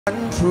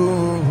and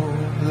true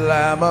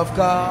Lamb of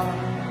God,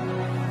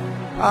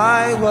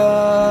 I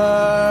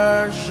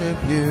worship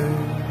you.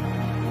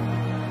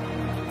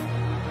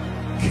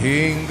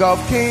 King of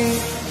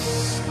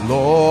kings,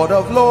 Lord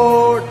of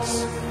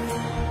lords,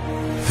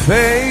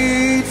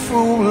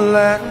 faithful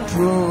and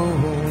true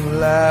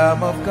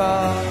Lamb of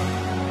God,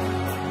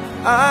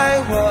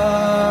 I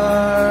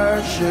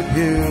worship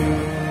you.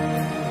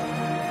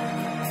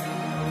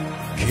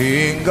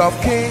 King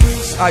of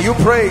kings, are you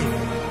praying?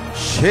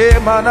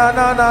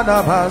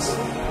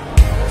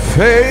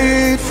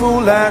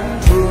 Faithful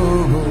and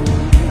true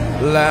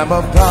Lamb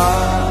of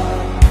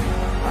God,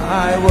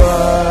 I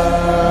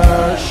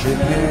worship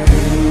you.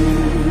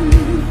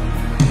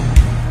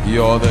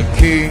 You're the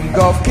King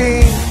of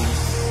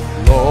kings,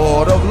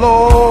 Lord of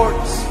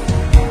lords,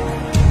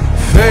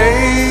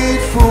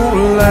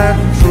 faithful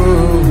and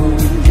true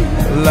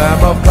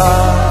Lamb of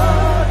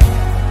God,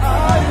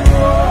 I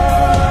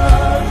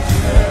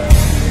worship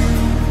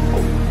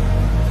you.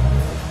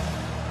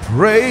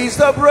 Praise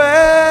the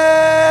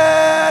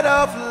bread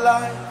of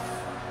life,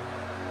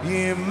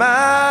 Emmanuel,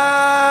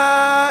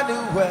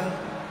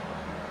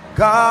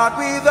 God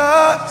with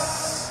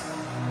us,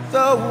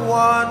 the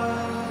one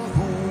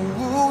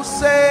who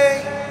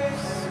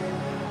saves.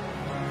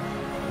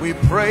 We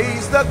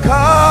praise the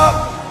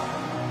cup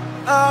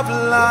of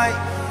life,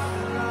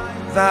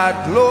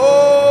 that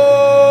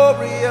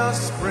glorious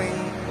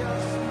spring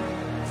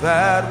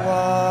that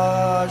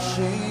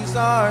washes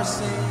our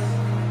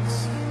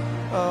sins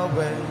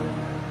away.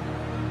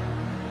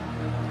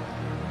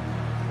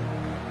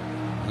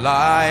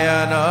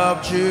 Lion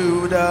of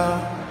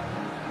Judah,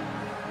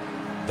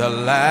 the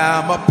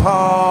Lamb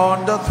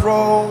upon the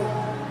throne,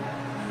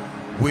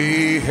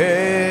 we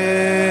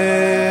hail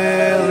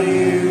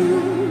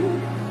you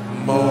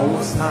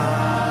most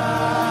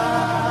high.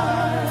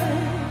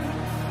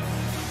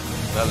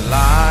 The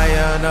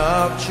Lion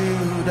of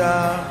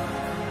Judah,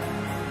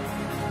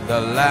 the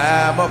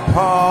Lamb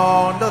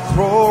upon the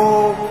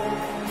throne,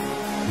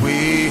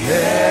 we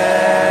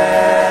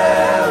hail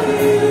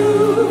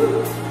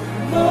you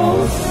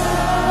most high.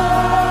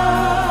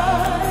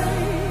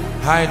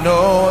 I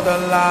know the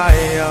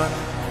Lion,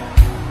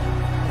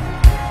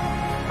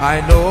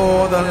 I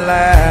know the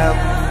Lamb,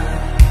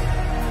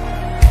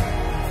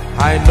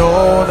 I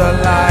know the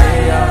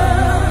Lion,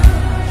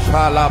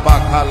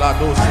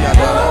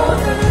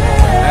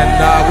 and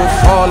I will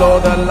follow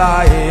the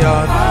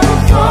Lion,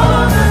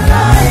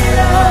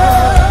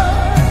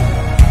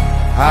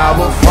 I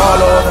will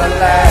follow the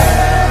Lamb,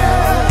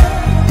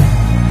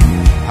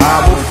 I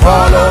will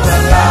follow the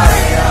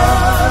Lion,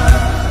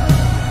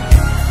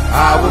 I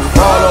will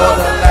follow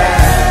the Lamb.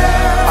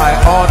 I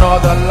honor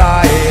the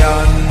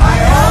Lion, I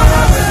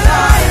honor the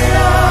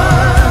Lion,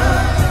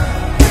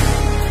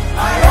 I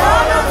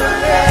honor the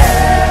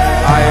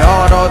Lamb, I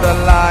honor the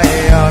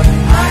Lion,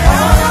 I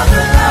honor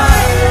the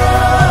Lion,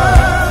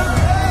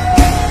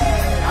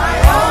 I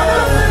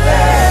honor the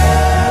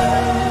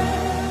Lamb.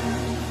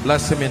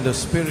 Bless him in the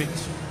spirit.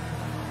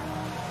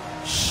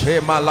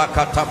 Shema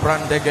lakata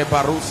brandege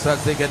barusa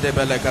zigede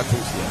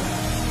belegatusia.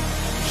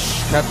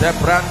 Shkade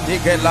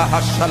brandige la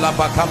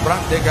hashalabaka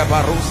brandege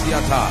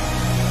barusiata.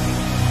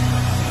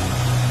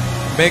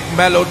 Make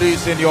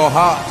melodies in your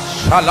heart.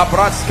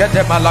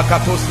 Shalabraskete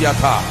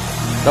malakatusiata.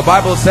 The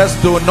Bible says,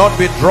 do not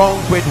be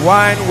drunk with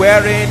wine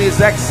wherein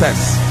is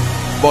excess,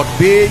 but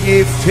be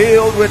ye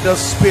filled with the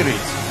Spirit,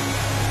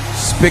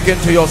 speaking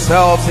to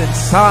yourselves in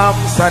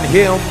psalms and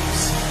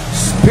hymns,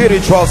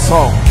 spiritual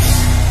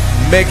songs,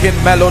 making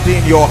melody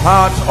in your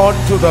heart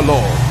unto the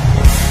Lord.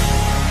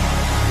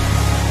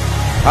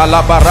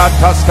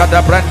 Alabaratas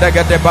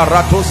kadabrandege de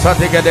baratusa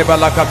de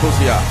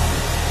balakatusia.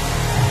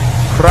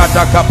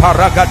 Krataka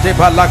paraga de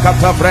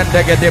balakata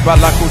brandege de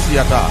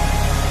balakusiata.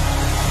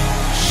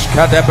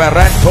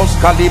 Shkadeberentos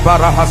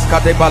kalibarahas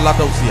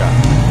kadebaladosia.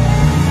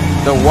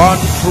 The one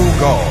true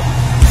God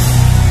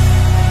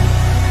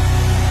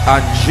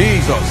and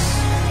Jesus.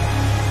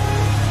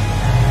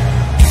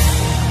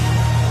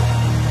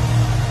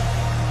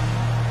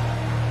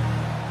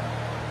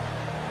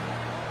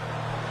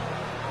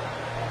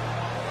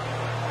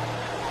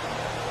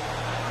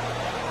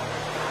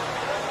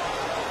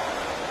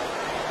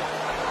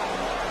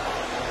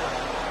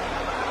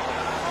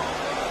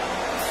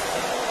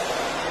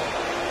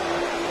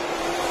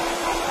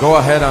 Go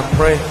ahead and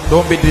pray.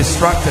 Don't be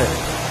distracted.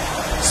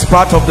 It's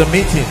part of the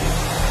meeting.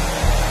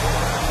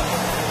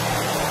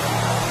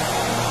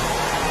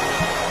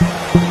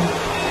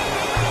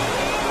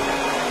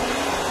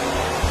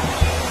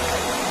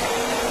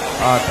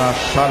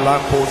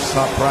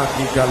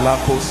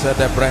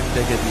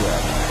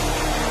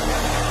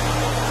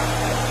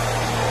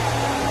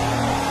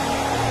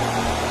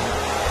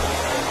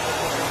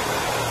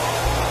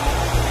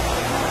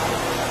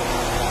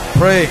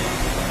 Pray.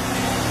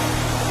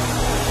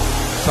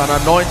 It's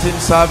an anointing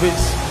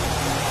service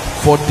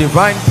for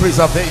divine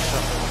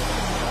preservation.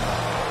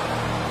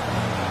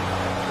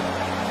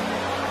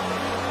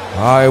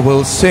 I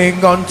will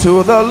sing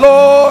unto the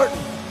Lord,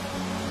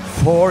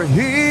 for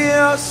he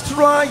has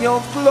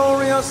triumphed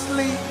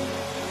gloriously.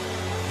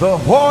 The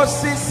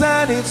horses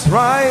and its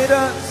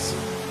riders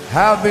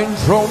have been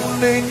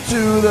thrown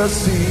into the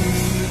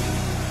sea.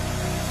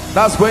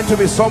 That's going to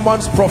be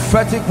someone's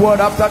prophetic word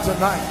after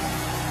tonight.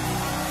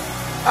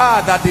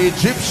 That the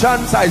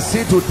Egyptians I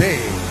see today,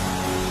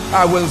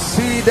 I will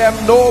see them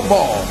no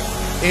more.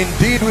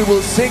 Indeed, we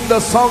will sing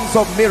the songs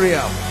of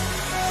Miriam.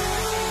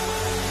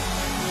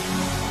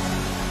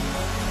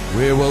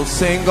 We will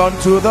sing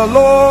unto the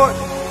Lord,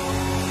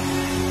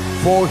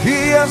 for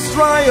he has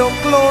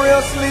triumphed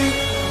gloriously.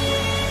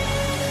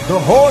 The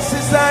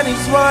horses and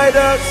his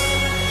riders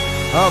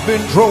have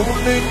been thrown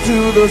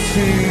into the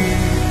sea.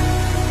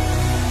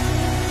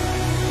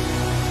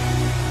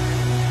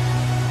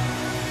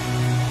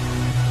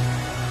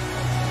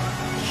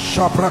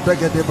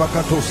 Shapratagede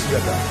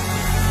bakatosiada.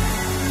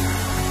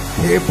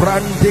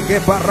 Hebrandige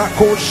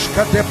barakosh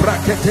kate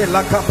brakete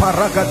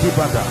lakaparagati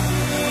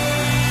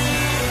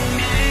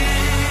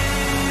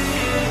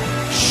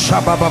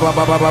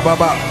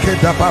Shababababababa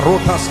keda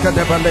barotas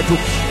kede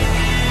baletus.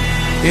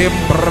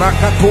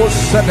 Imbrakatos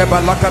de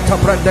balakata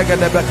brandege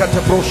de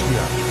bekate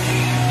proshkia.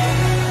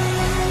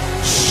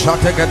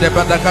 Shatege de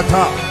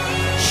badakata.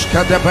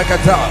 Shkade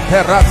bekata.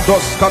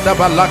 Perandos kade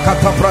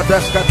balakata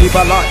pradeska di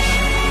balash.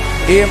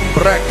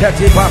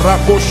 Imbrakati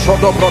barakush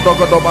shodo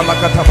brodogodo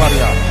balakata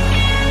baria.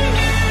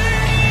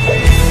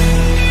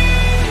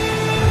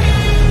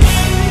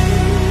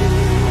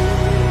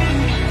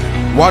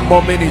 One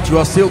more minute, you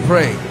are still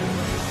praying.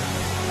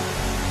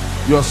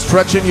 You are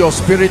stretching your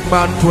spirit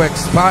man to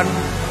expand,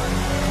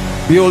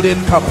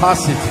 building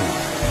capacity.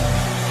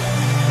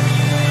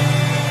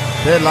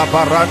 De la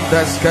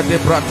barandes que de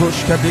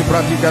bratush que de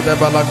bratica de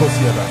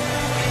balacosiera.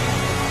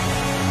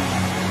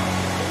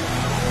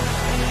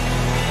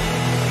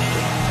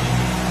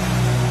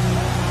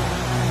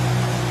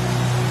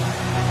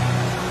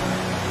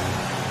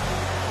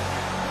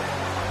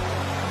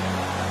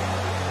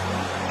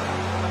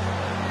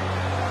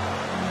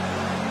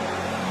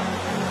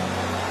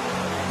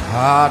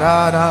 Da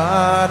da da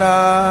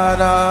da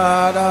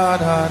da da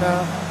da da.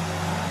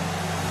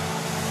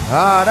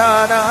 Da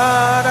da da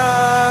da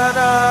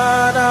da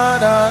da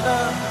da da.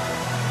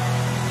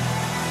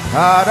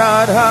 Da da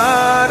da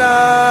da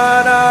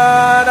da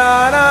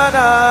da da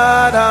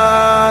da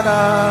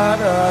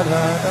da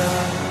da da.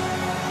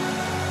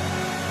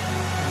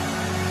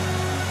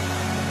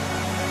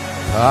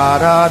 Da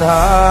da da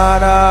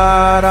da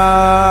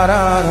da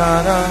da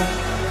da.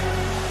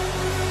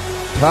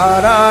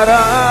 Da da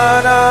da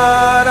da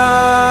da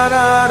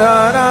da da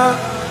da.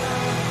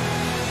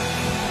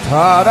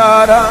 Da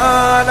da da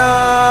da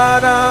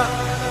da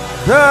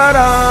da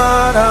da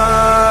da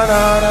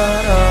da da.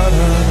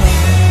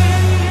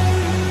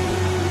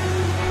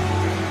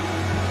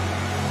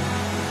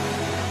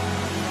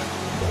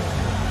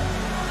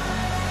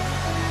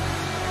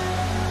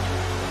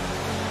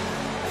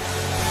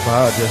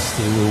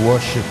 Majesty, we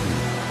worship you,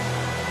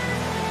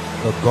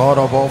 the God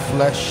of all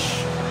flesh,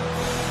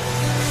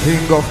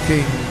 King of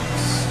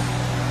kings,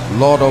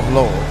 Lord of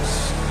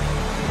lords.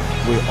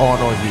 We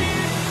honor you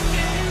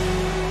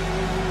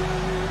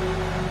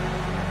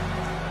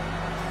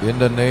in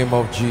the name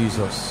of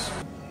Jesus.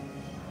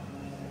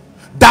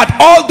 That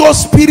all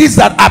those spirits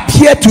that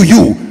appear to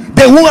you,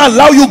 they won't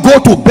allow you go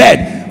to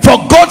bed. For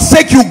God's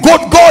sake,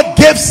 God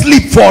gave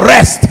sleep for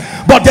rest,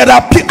 but there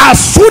are, as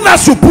soon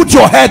as you put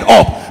your head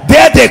up,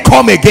 there they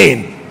come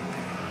again.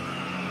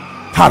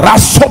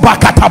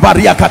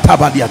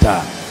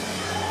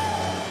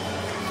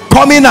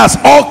 Coming as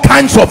all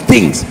kinds of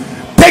things,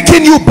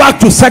 taking you back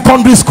to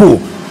secondary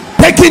school,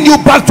 taking you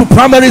back to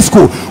primary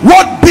school.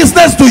 What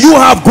business do you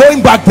have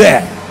going back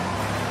there?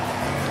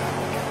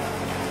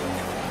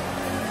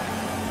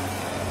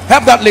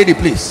 Help that lady,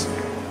 please.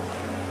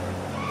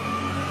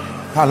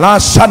 I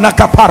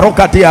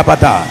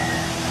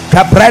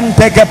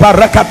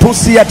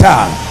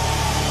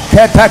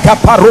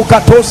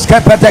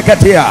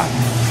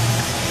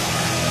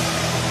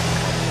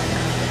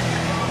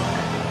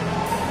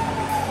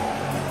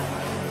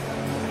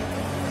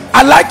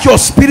like your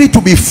spirit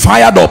to be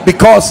fired up,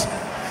 because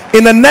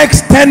in the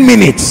next 10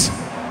 minutes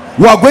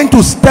we are going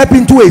to step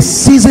into a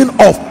season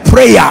of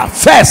prayer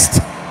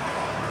first.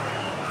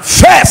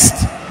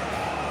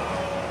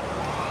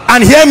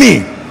 And hear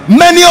me,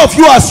 many of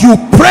you, as you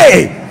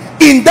pray,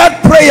 in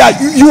that prayer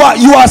you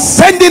are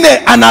sending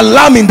an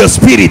alarm in the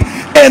spirit.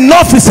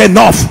 Enough is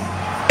enough.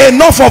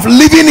 Enough of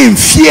living in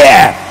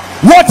fear.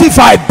 What if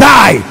I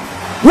die?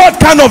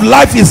 What kind of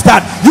life is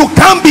that? You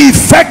can't be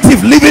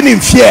effective living in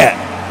fear.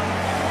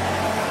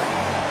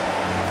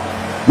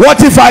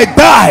 What if I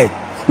die?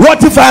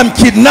 What if I'm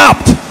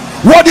kidnapped?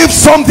 What if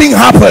something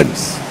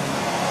happens?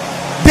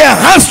 There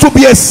has to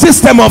be a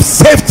system of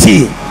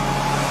safety.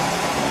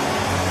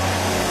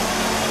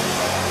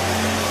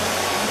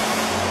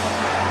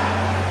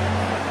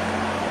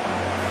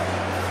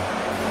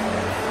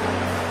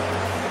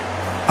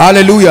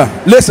 Hallelujah.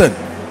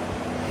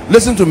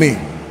 Listen to me.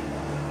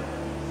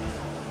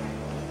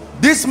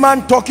 This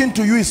man talking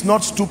to you is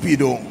not stupid,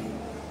 though.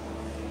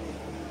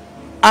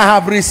 I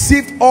have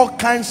received all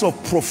kinds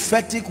of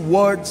prophetic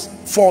words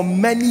for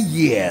many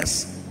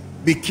years.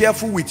 Be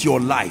careful with your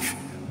life.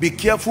 Be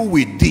careful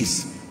with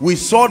this. We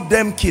saw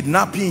them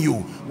kidnapping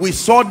you. We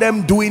saw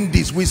them doing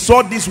this. We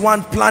saw this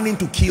one planning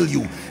to kill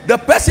you. The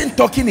person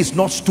talking is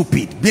not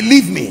stupid.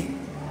 Believe me.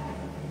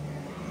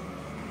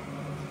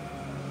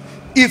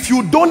 If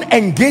you don't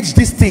engage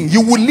this thing,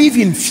 you will live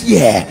in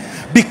fear,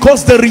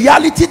 because the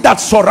reality that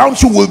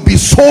surrounds you will be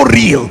so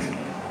real.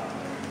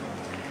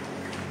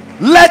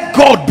 Let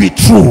God be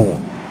true.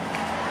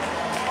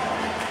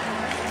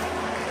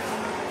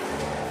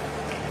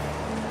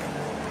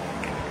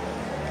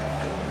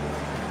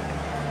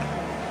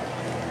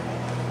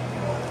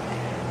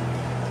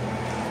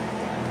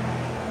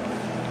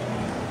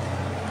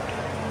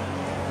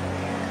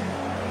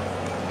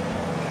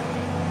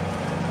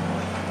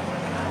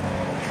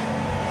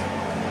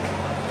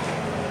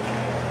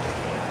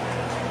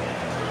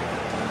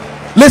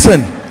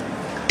 Listen,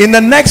 in the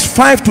next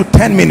 5 to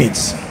 10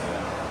 minutes,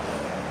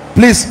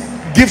 please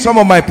give some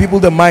of my people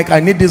the mic.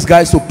 I need these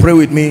guys to pray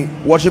with me.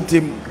 Worship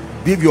team,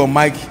 give your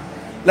mic.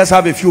 Let's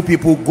have a few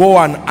people go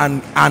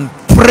and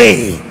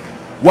pray.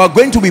 We're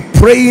going to be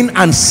praying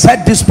and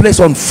set this place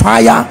on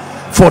fire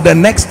for the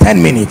next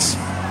 10 minutes.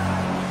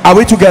 Are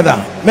we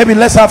together? Maybe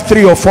let's have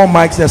 3 or 4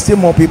 mics. There's still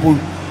more people.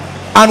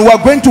 And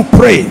we're going to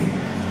pray.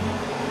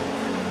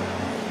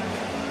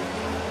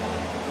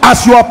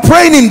 As you are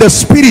praying in the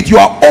spirit, you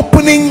are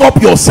opening up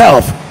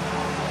yourself.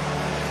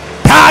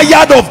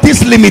 Tired of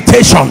these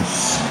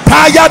limitations,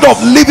 tired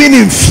of living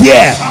in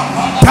fear,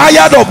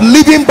 tired of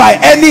living by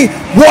any,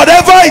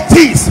 whatever it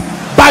is,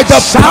 by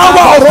the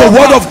power of the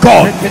word of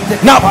God.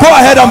 Now go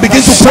ahead and begin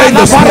to pray in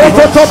the spirit.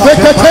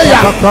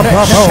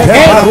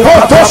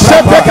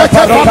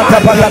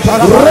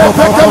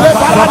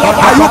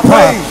 Are you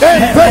praying?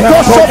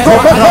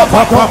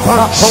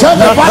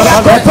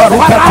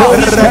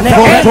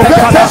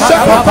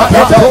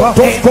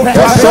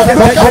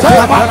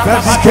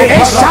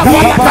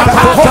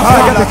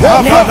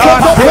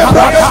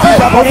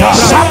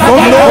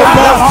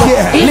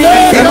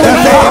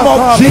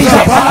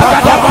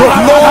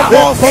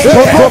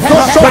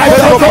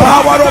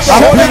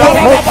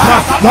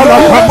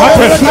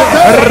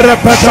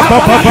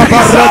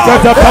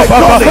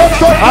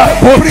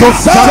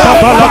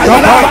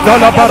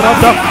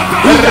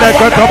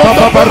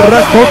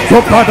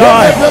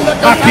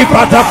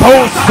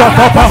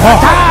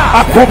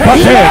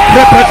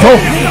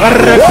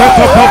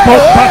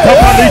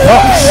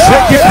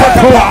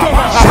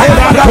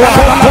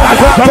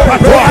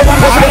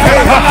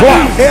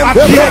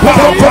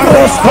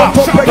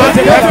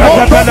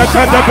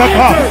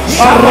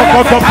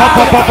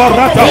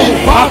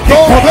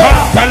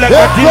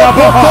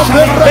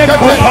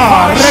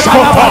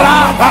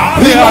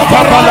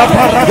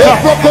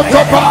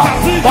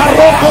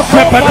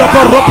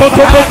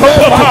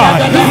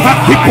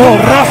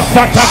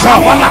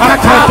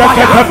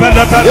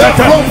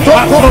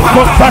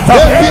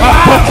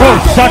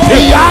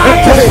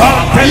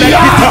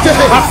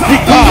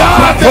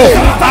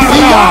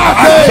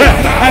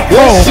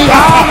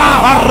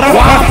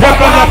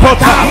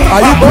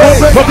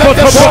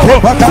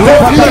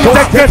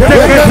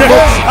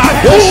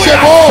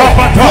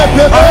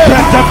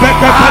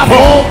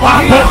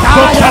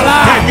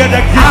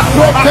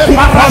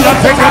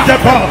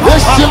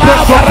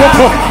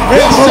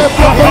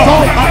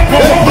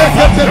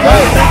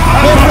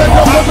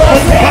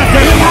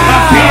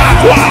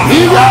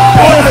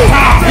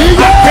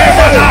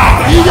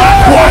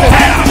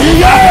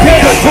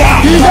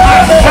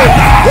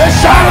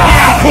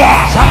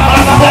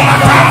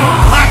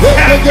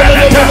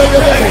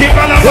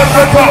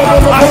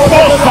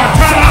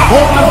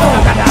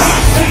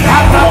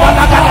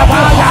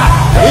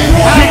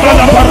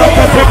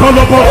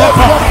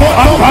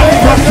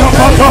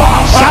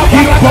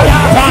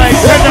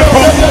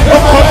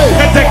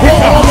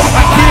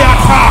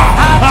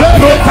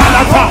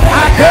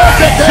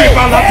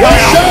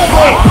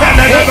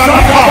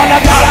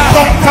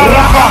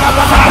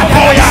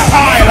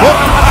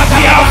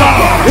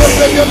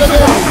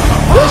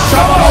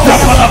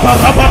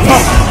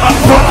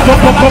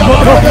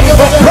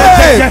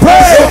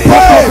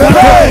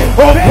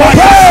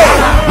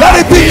 Let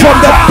it be from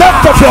the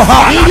depth of your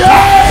heart.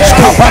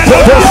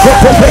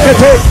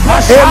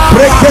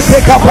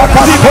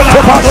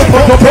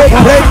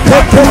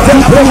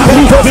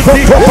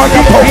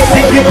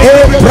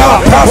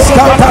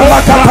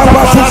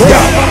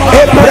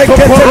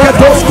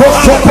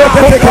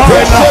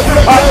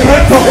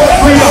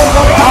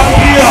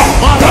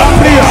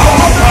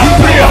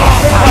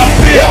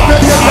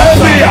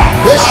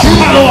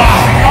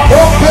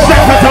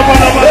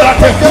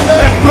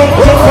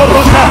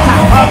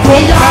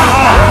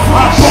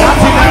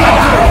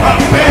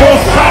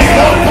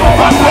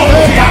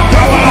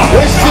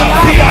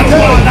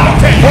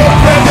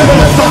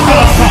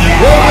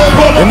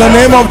 In the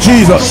name of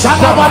Jesus.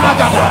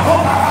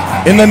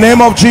 In the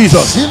name of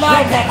Jesus.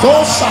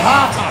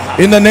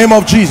 In the name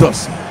of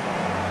Jesus.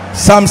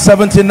 Psalm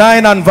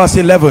 79 and verse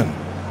 11.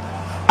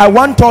 I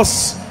want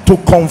us to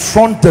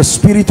confront the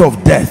spirit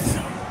of death.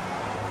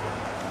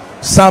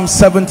 Psalm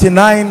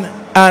 79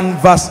 and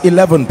verse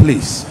 11,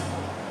 please.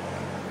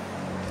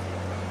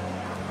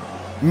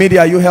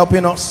 Media, are you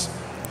helping us?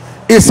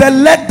 He said,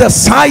 let the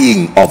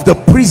sighing of the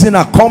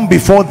prisoner come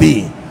before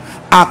thee.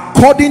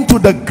 According to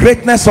the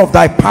greatness of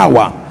thy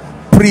power,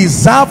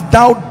 preserve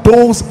thou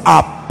those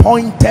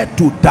appointed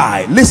to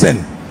die.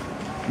 Listen,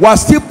 we are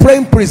still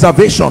praying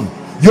preservation.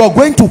 You are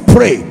going to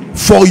pray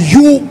for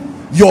you,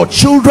 your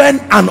children,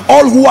 and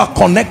all who are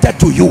connected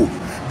to you,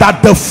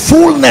 that the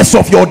fullness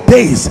of your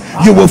days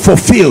you will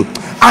fulfill,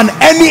 and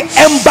any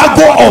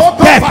embargo of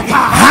death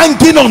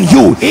hanging on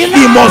you, he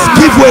must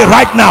give way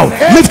right now.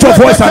 Lift your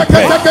voice and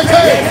pray.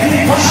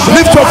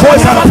 Lift your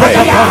voice and pray.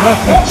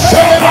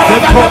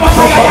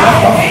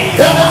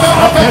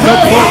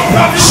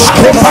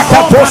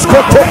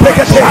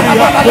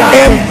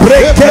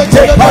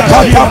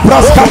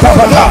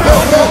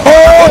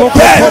 Oh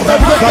death,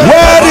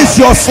 where is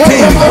your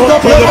sting?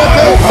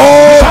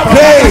 Oh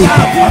grave,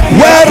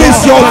 where is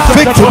your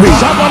victory?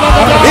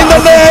 In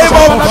the name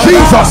of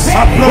Jesus,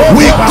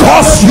 we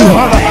curse you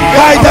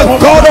by the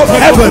God of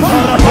heaven,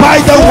 by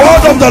the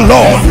word of the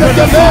Lord.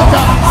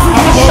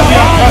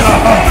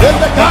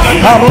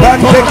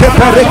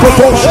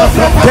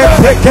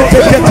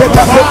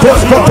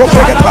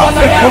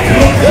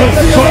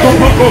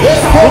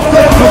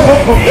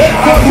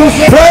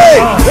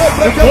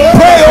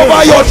 Pray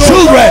over your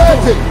children,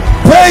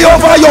 pray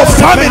over your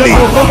family,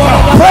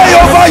 pray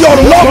over your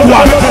loved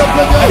ones.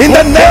 In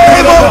the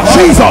name of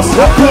Jesus,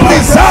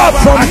 preserve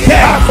from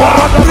death,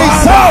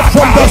 preserve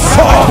from the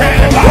sword,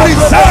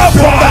 preserve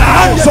from the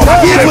hands of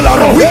evil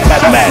and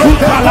wicked men.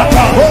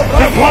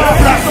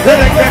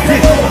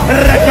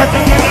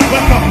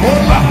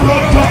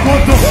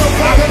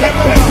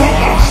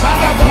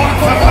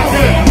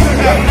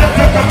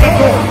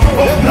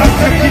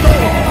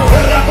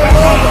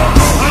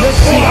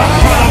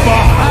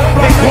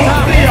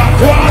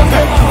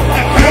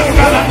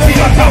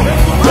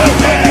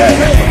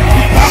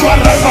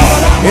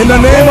 In the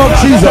name of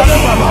Jesus,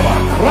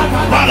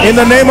 in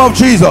the name of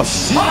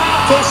Jesus,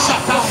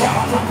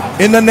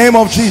 in the name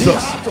of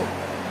Jesus,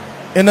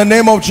 in the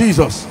name of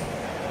Jesus.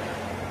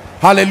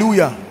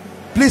 Hallelujah.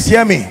 Please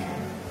hear me.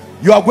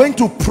 You are going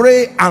to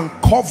pray and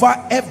cover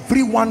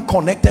everyone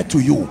connected to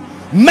you.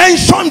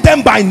 Mention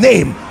them by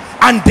name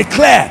and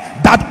declare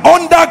that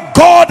under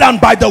God and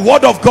by the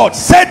word of God,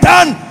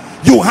 Satan,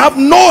 you have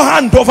no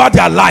hand over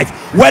their life.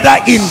 Whether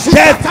in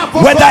death,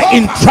 whether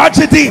in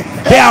tragedy,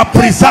 they are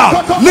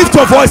preserved. Lift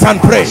your voice and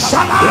pray.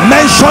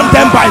 Mention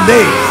them by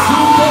name.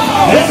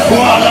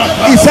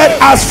 He said,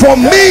 as for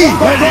me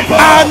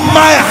and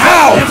my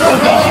house,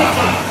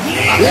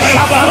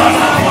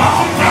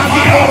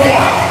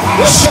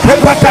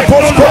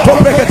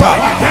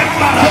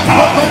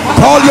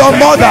 call your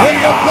mother,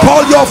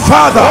 call your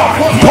father,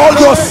 call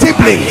your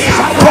siblings,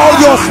 call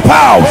your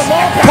spouse,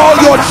 call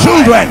your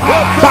children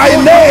by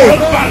name.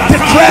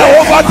 Declare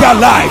over their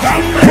lives,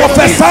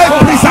 prophesy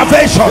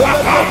preservation.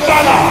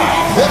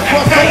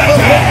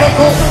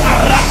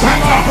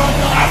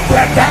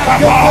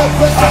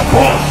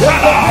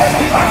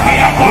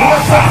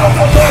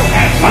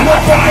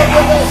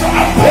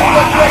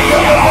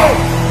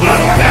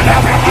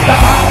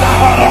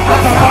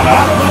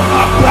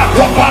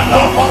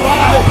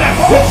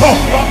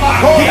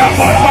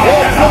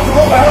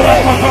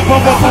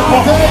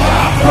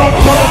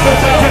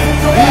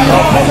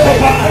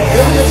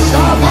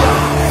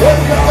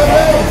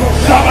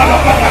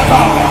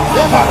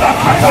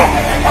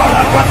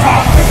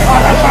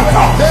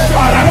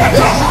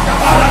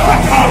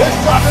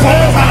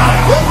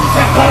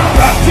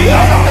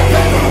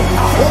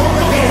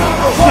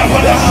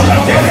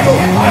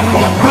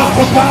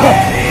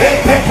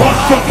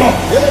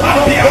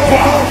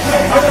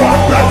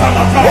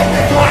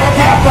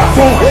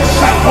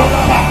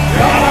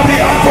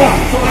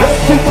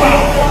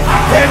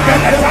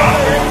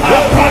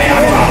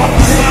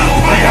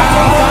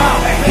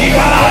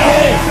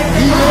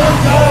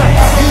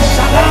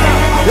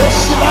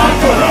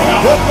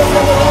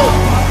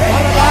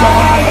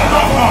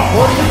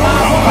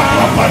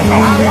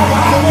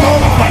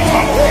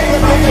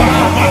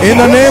 In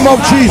the name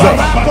of Jesus,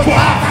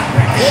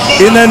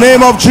 in the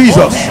name of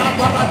Jesus,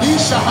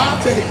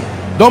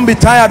 don't be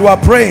tired while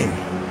praying.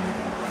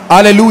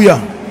 Hallelujah.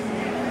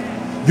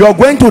 You are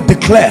going to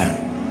declare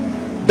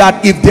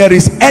that if there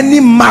is any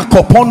mark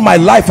upon my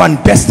life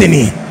and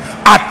destiny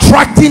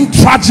attracting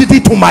tragedy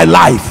to my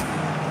life,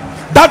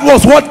 that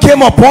was what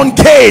came upon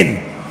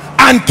Cain,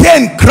 and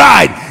Cain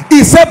cried.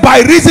 He said,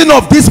 by reason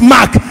of this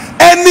mark,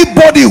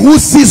 anybody who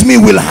sees me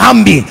will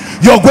harm me.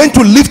 You're going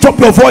to lift up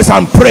your voice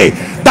and pray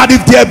that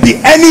if there be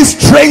any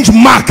strange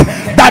mark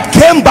that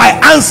came by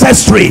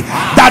ancestry,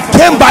 that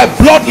came by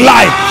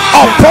bloodline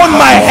upon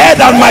my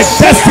head and my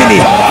destiny,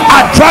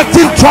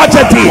 attracting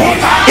tragedy,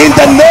 in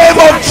the name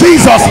of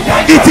Jesus,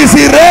 it is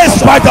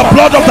erased by the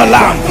blood of the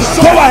Lamb.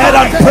 Go ahead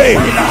and pray.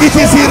 It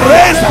is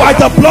erased by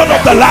the blood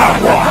of the Lamb.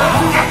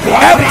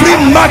 Every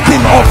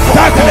marking of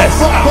darkness,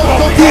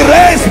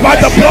 erased by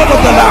the blood of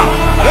the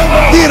Lamb.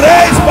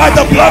 Erased by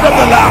the blood of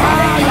the Lamb.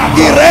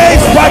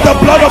 Erased by the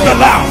blood of the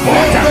Lamb.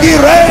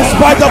 Erased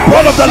by the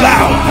blood of the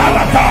Lamb.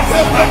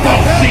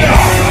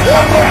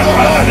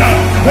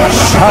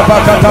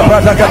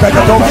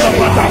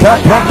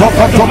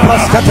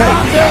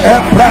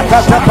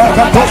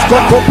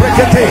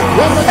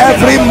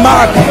 Every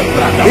mark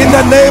in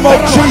the name of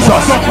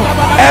Jesus,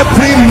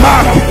 every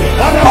mark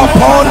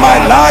upon my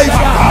life,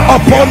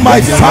 upon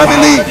my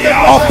family,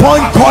 upon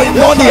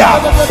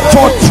koinonia,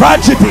 for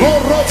tragedy,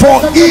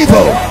 for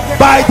evil,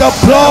 by the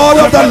blood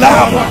of the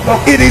Lamb,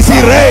 it is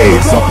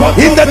erased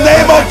in the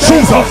name of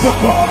Jesus.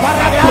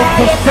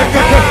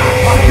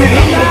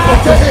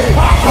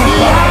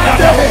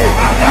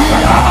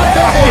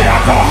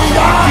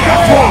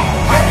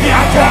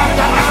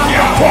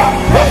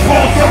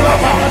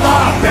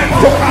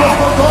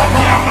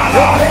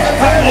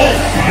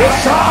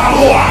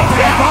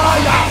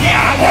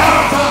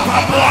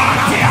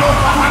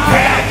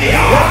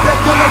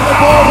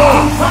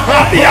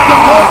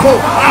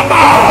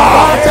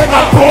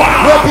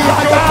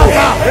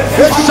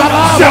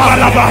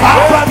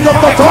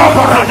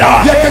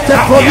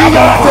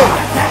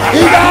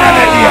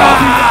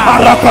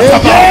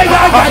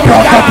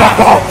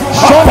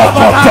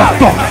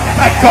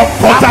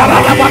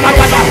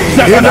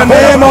 In the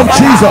name of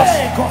Jesus,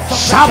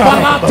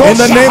 in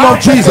the name of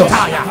Jesus,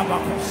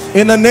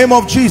 in the name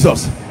of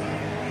Jesus,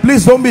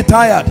 please don't be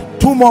tired.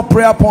 2 more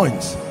prayer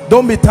points.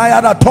 Don't be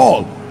tired at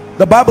all.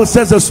 The Bible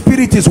says the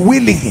spirit is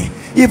willing,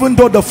 even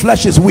though the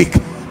flesh is weak.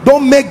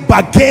 Don't make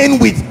bargain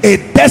with a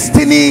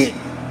destiny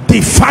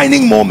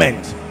defining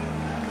moment.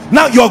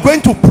 Now you're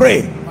going to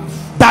pray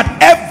that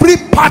every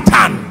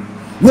pattern,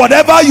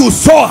 whatever you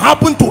saw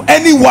happen to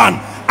anyone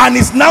and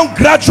is now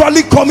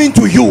gradually coming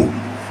to you,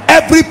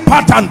 every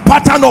pattern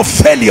of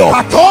failure,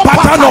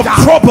 pattern of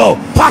trouble,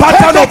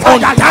 pattern of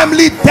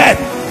untimely death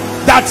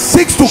that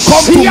seeks to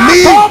come to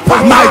me,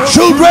 my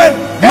children,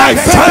 my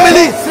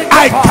family,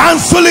 I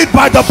cancel it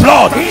by the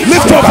blood.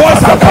 Lift your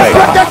voice and pray.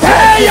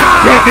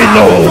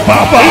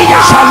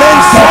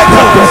 Challenge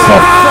cycles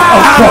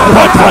and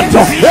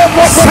patterns,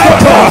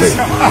 cycles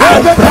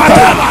and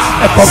patterns,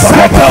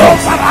 cycles.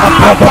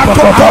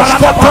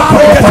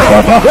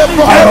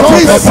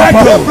 Every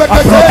cycle,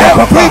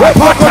 every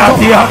pattern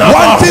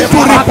wanting to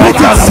repeat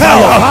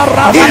itself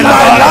in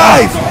my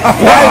life,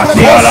 I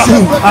curse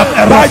you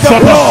by the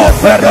blood.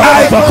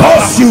 I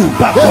curse you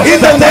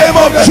in the name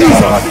of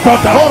Jesus.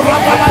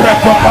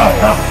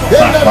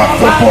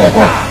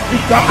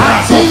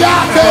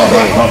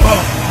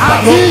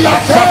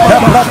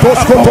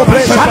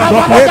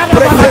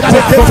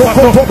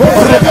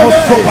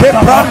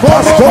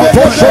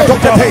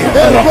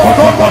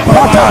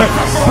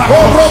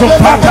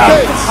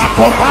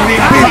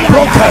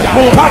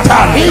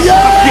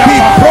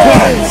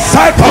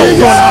 Cycles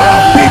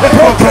be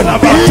broken,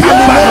 be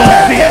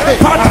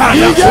terminated,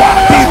 patterns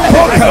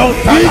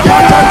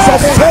of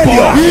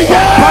failure,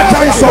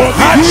 patterns of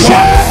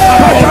hardship,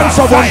 patterns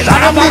of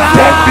untimely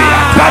death,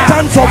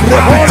 patterns of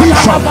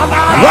repetition,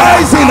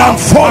 rising and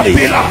falling.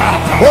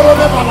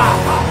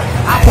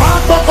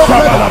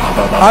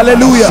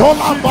 Hallelujah.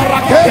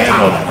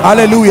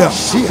 Hallelujah.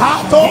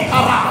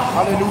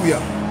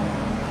 Hallelujah.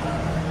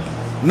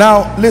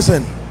 Now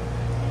listen,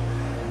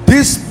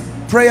 this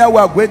prayer we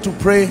are going to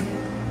pray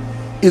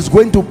is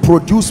going to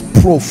produce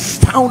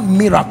profound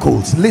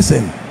miracles,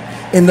 listen,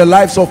 in the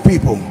lives of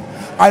people.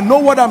 I know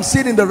what I'm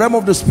seeing in the realm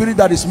of the spirit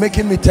that is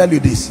making me tell you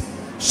this.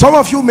 Some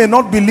of you may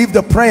not believe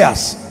the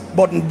prayers,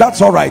 but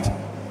that's all right.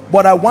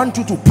 But I want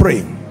you to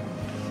pray.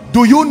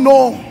 Do you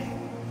know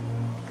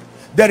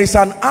there is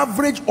an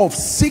average of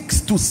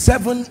 6 to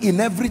 7 in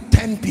every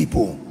 10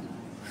 people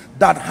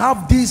that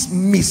have this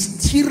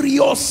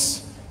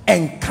mysterious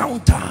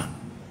encounter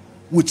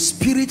with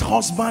spirit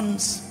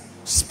husbands,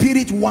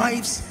 spirit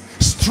wives,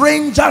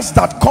 strangers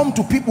that come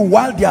to people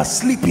while they are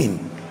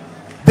sleeping.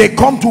 They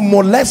come to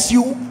molest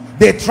you,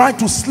 they try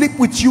to sleep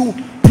with you,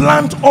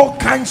 plant all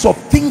kinds of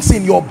things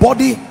in your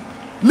body.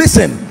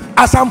 Listen,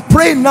 as I'm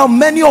praying now,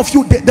 many of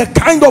you, the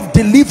kind of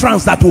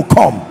deliverance that will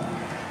come,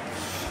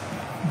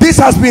 this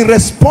has been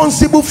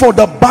responsible for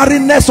the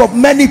barrenness of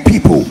many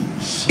people.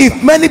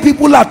 If many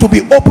people are to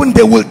be open,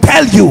 they will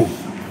tell you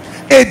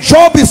a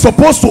job is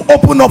supposed to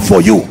open up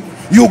for you.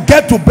 You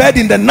get to bed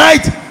in the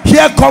night,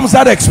 here comes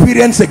that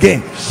experience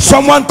again.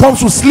 Someone comes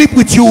to sleep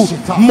with you,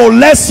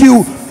 molest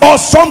you, or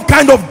some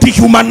kind of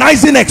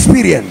dehumanizing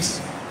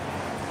experience,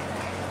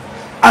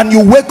 and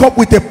you wake up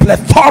with a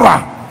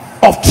plethora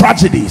of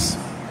tragedies.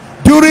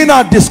 During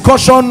our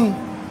discussion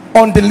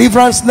on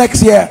deliverance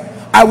next year,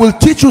 I will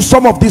teach you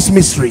some of these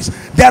mysteries.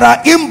 There are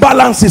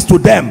imbalances to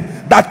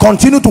them that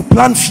continue to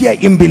plant fear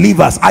in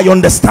believers, I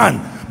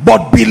understand,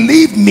 but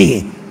believe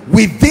me,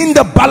 within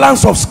the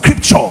balance of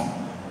scripture,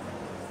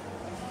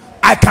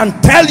 I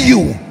can tell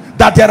you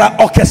that there are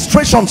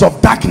orchestrations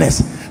of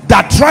darkness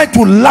that try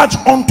to latch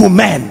onto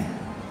men.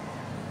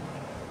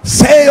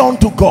 Say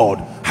unto God,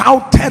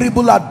 how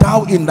terrible art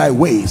thou in thy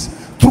ways.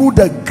 Through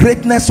the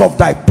greatness of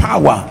thy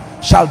power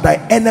shall thy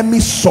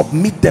enemies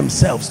submit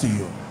themselves to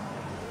you.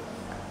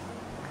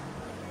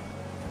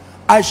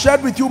 I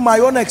shared with you my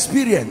own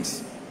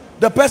experience.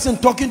 The person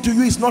talking to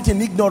you is not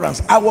in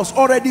ignorance. I was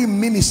already in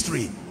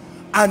ministry.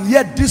 and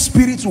yet this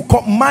spirit will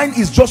come. Mine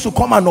is just to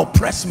come and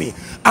oppress me,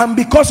 and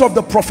because of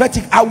the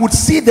prophetic, I would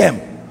see them.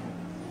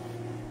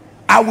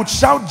 I would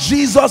shout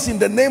Jesus, in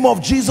the name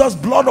of Jesus,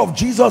 blood of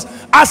Jesus,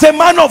 as a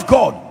man of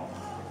God.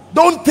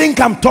 Don't think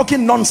I'm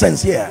talking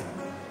nonsense here.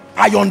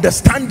 I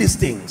understand these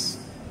things.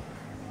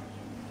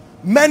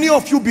 Many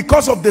of you,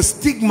 because of the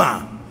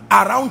stigma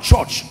around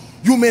church,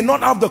 you may not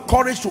have the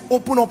courage to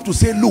open up to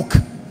say, look,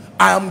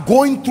 I am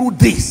going through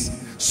this.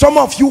 Some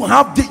of you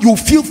have you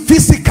feel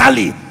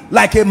physically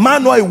like a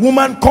man or a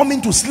woman coming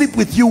to sleep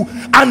with you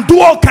and do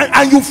all kind,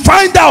 and you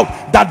find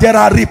out that there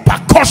are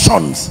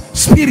repercussions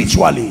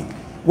spiritually.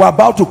 We're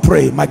about to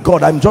pray. My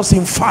God, I'm just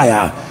in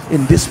fire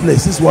in this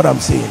place. This is what I'm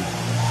saying.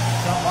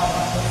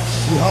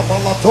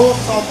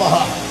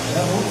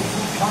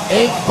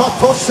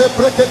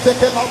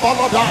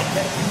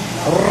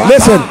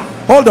 Listen,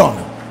 hold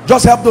on.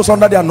 Just help those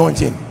under the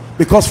anointing,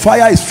 because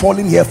fire is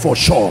falling here for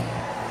sure.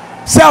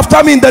 Say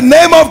after me, in the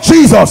name of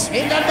Jesus.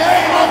 In the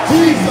name of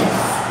Jesus.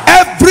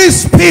 Every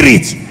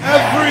spirit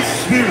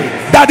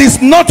that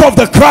is not of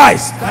the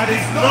Christ,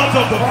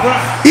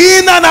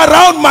 in and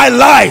around my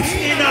life,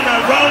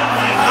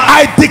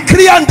 I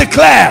decree and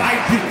declare,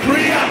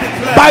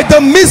 by the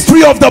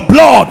mystery of the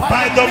blood,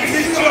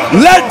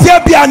 let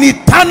there be an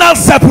eternal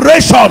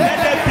separation.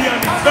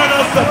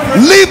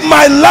 Live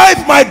my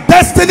life, my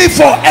destiny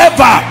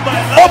forever.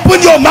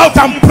 Open your mouth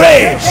and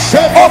pray.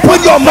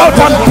 Open your mouth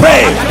and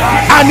pray.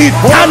 An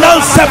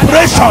eternal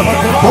separation.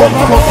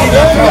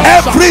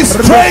 Every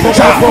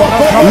stranger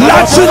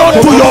latching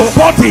onto your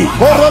body,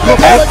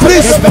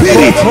 every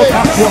spirit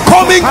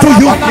coming to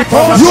you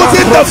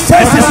using the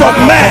faces of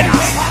men,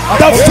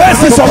 the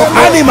faces of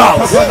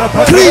animals,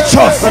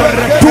 creatures,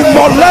 to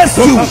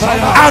molest you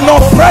and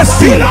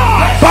oppress you,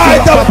 by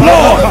the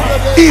blood,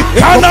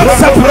 eternal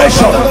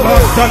separation.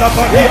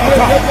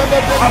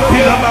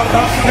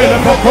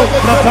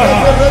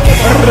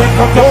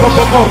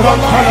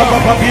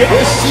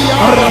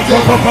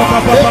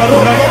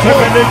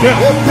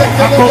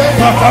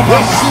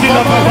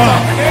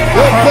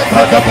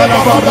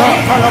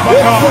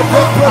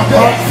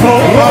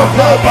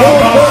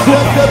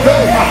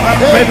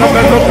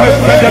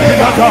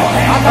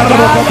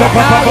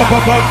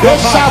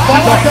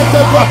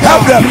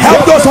 Help them,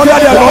 help those under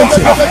the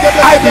anointing.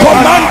 I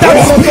command that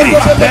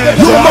spirit,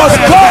 you must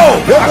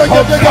go.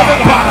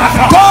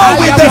 Go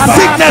with the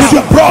sickness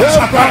you brought.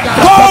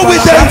 Go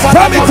with the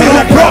infirmity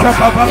you brought.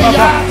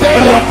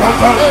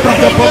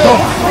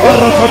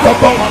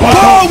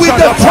 Go with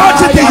the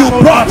tragedy you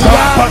brought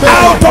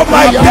out of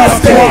my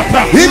destiny,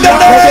 in the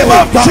name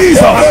of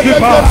Jesus.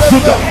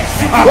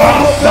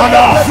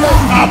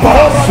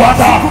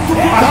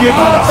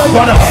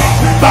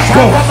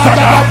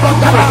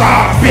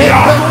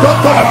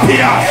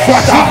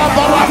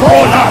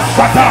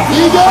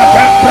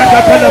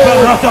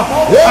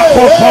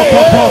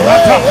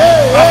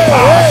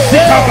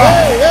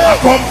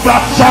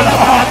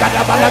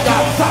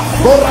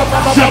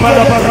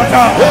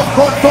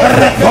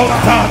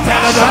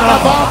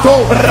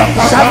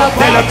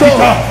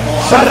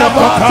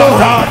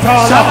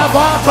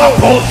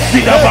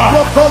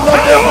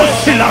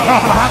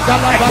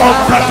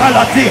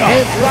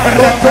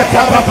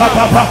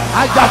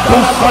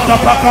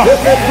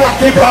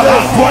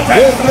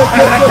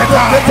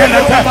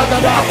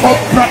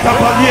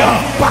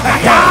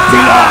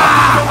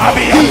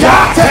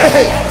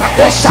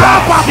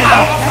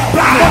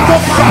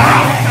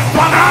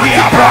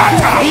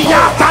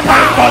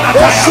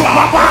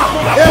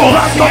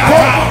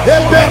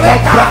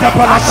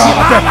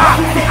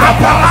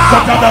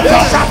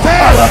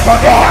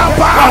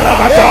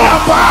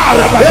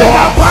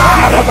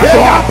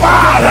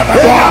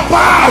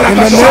 In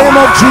the name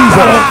of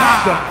Jesus.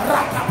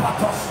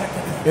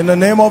 In the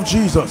name of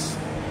Jesus.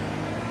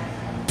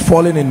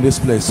 Falling in this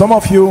place. Some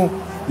of you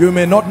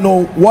may not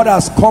know what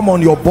has come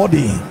on your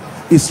body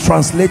is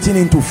translating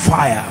into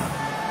fire.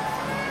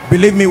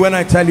 Believe me when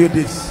I tell you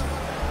this.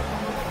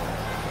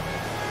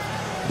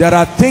 There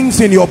are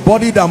things in your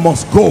body that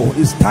must go.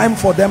 It's time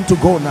for them to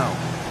go now.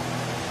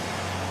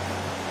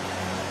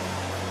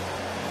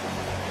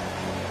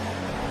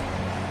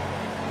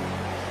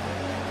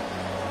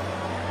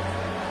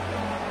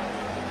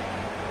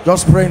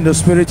 Just pray in the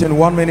spirit in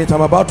 1 minute.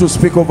 I'm about to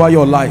speak over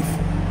your life.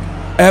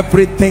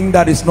 Everything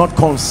that is not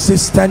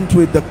consistent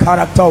with the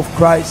character of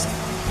Christ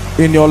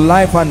in your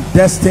life and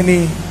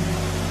destiny,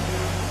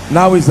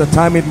 now is the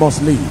time it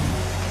must leave.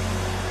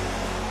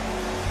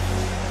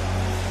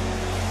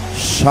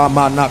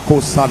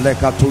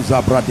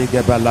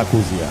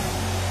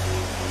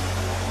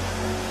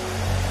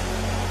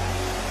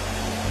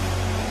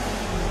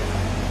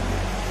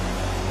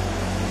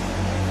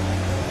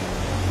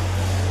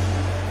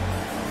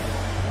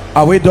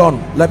 Are we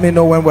done? Let me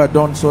know when we're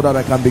done so that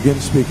I can begin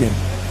speaking.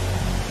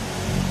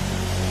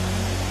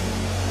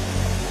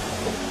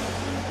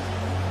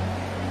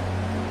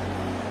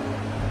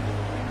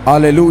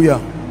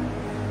 Hallelujah.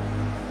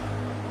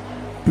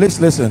 Please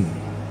listen.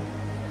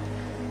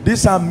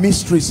 These are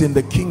mysteries in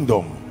the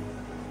kingdom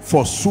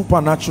for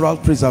supernatural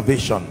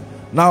preservation.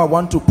 Now I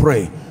want to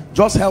pray.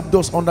 Just help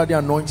those under the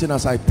anointing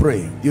as I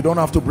pray. You don't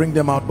have to bring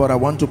them out, but I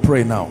want to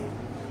pray now.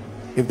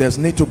 If there's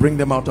need to bring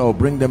them out, I'll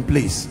bring them,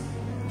 please.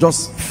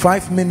 Just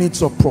 5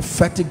 minutes of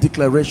prophetic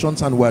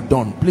declarations and we're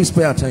done. Please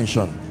pay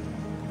attention.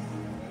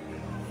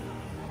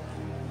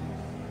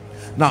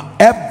 Now,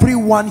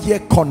 everyone here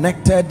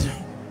connected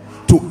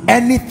to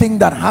anything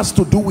that has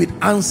to do with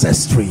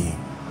ancestry,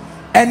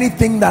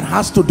 anything that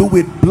has to do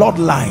with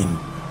bloodline,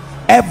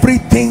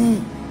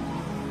 everything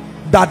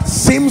that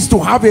seems to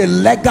have a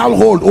legal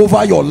hold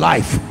over your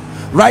life,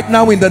 right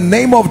now in the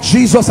name of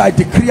Jesus, I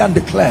decree and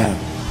declare,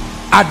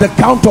 at the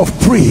count of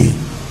 3,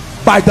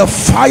 by the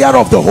fire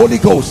of the Holy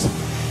Ghost,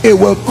 it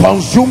will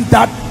consume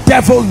that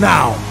devil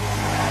now.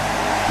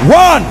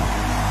 1,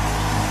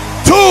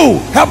 2,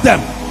 help them.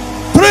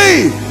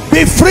 3,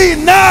 be free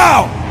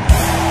now.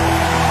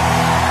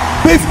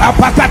 Please help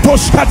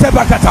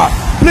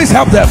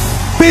them.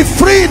 Be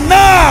free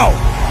now.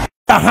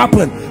 That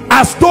happen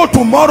as though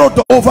tomorrow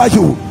over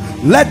you.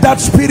 Let that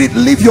spirit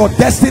live your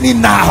destiny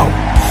now.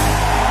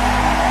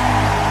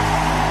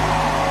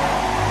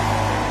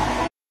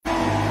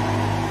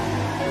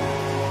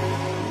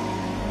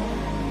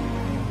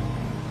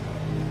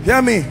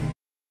 Hear me.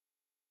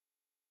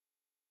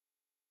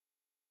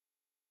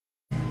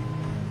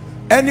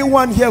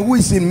 Anyone here who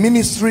is in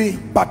ministry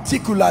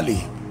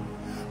particularly,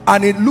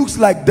 and it looks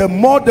like the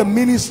more the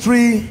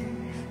ministry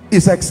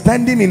is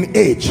extending in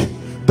age,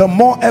 the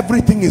more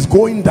everything is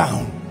going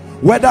down,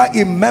 whether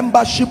in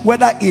membership,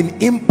 whether in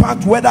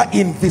impact, whether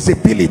in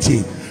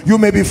visibility. You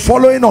may be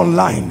following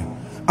online.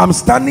 I'm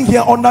standing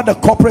here under the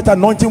corporate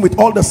anointing with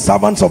all the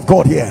servants of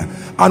God here,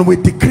 and we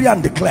decree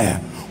and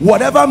declare,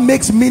 whatever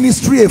makes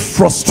ministry a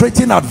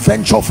frustrating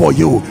adventure for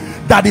you,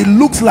 that it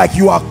looks like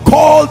you are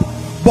called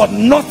but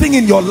nothing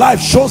in your life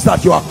shows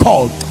that you are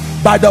called,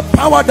 by the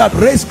power that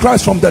raised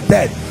Christ from the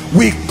dead,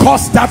 we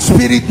curse that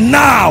spirit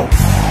now.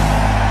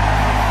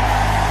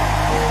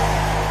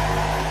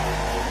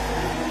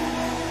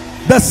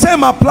 The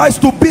same applies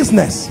to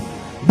business.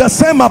 The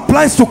same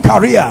applies to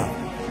career.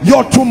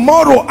 Your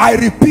tomorrow, I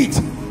repeat,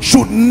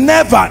 should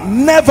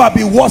never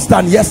be worse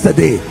than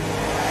yesterday.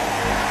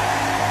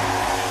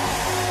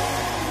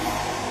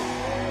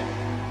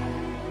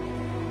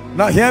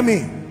 Now hear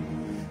me.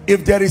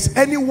 If there is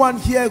anyone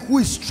here who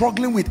is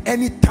struggling with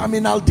any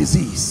terminal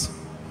disease,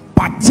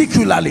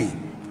 particularly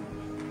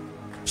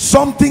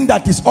something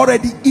that is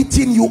already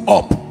eating you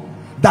up,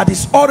 that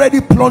is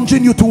already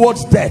plunging you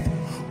towards death,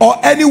 or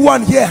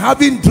anyone here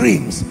having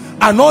dreams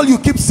and all you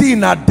keep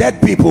seeing are dead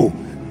people,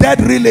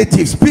 dead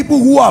relatives, people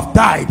who have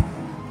died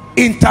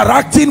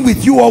interacting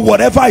with you, or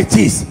whatever it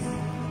is,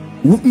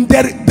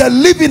 the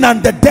living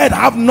and the dead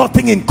have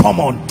nothing in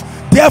common.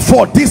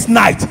 Therefore, this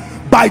night,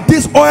 by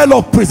this oil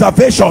of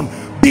preservation,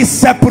 be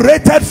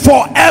separated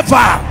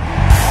forever.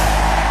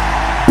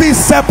 Be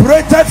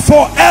separated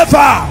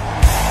forever.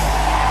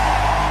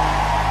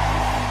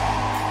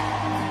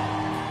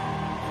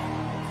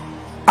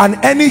 And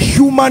any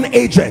human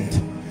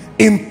agent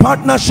in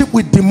partnership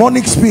with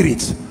demonic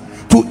spirits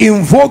to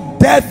invoke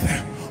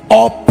death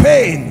or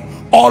pain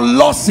or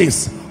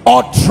losses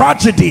or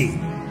tragedy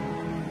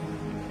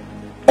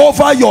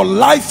over your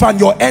life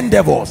and your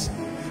endeavors,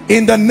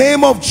 in the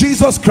name of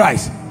Jesus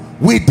Christ,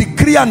 we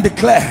decree and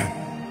declare,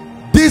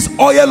 this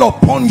oil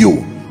upon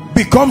you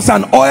becomes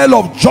an oil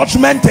of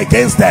judgment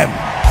against them.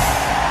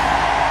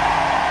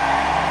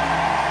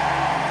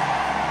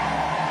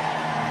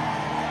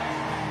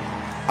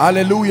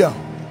 Hallelujah.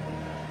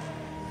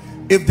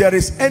 If there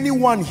is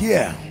anyone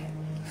here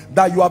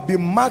that you have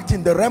been marked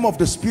in the realm of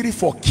the spirit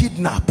for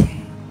kidnap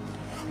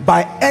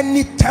by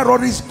any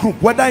terrorist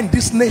group, whether in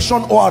this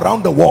nation or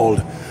around the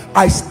world,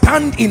 I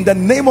stand in the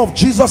name of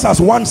Jesus as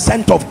one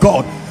sent of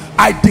God.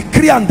 I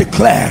decree and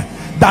declare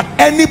that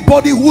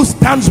anybody who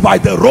stands by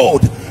the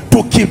road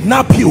to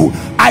kidnap you,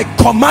 I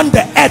command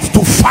the earth to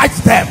fight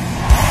them.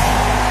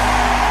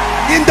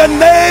 In the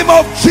name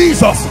of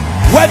Jesus,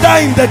 whether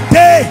in the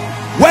day,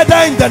 whether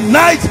in the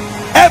night,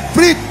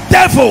 every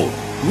devil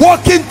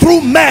walking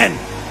through men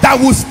that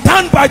will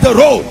stand by the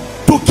road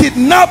to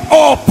kidnap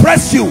or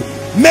oppress you,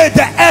 may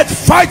the earth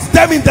fight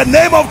them in the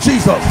name of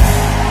Jesus.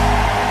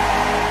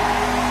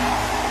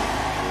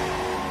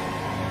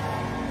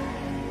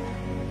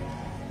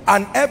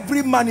 And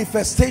every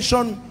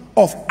manifestation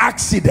of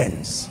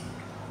accidents,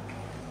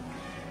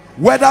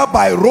 whether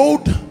by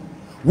road,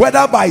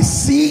 whether by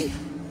sea,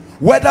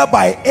 whether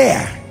by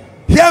air,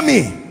 hear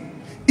me,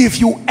 if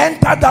you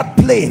enter that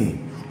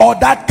plane or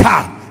that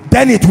car,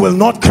 then it will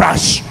not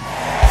crash.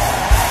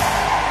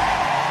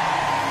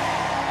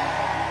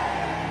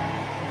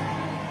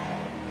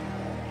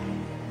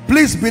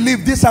 Please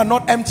believe these are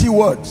not empty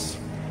words.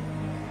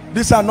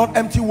 These are not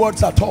empty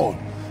words at all.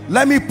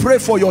 Let me pray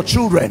for your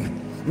children,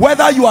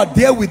 whether you are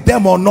there with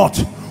them or not.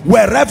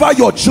 Wherever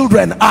your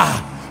children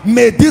are,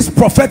 may this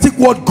prophetic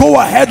word go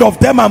ahead of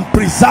them and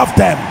preserve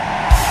them.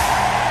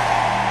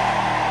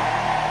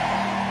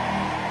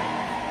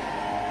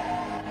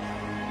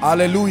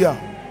 Hallelujah.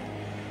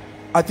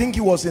 I think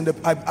he was in the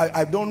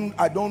I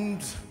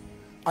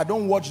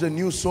don't watch the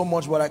news so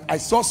much, but I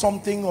saw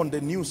something on the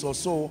news or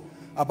so,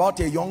 about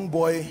a young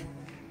boy.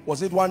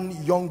 Was it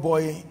one young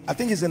boy, I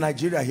think he's in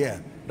Nigeria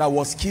here, that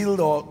was killed,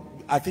 or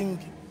I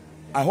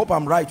hope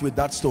I'm right with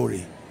that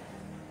story.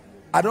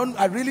 I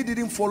really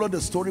didn't follow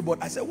the story,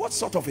 but I said, what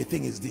sort of a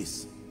thing is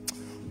this?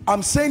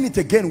 I'm saying it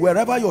again,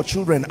 wherever your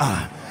children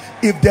are,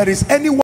 if there is anyone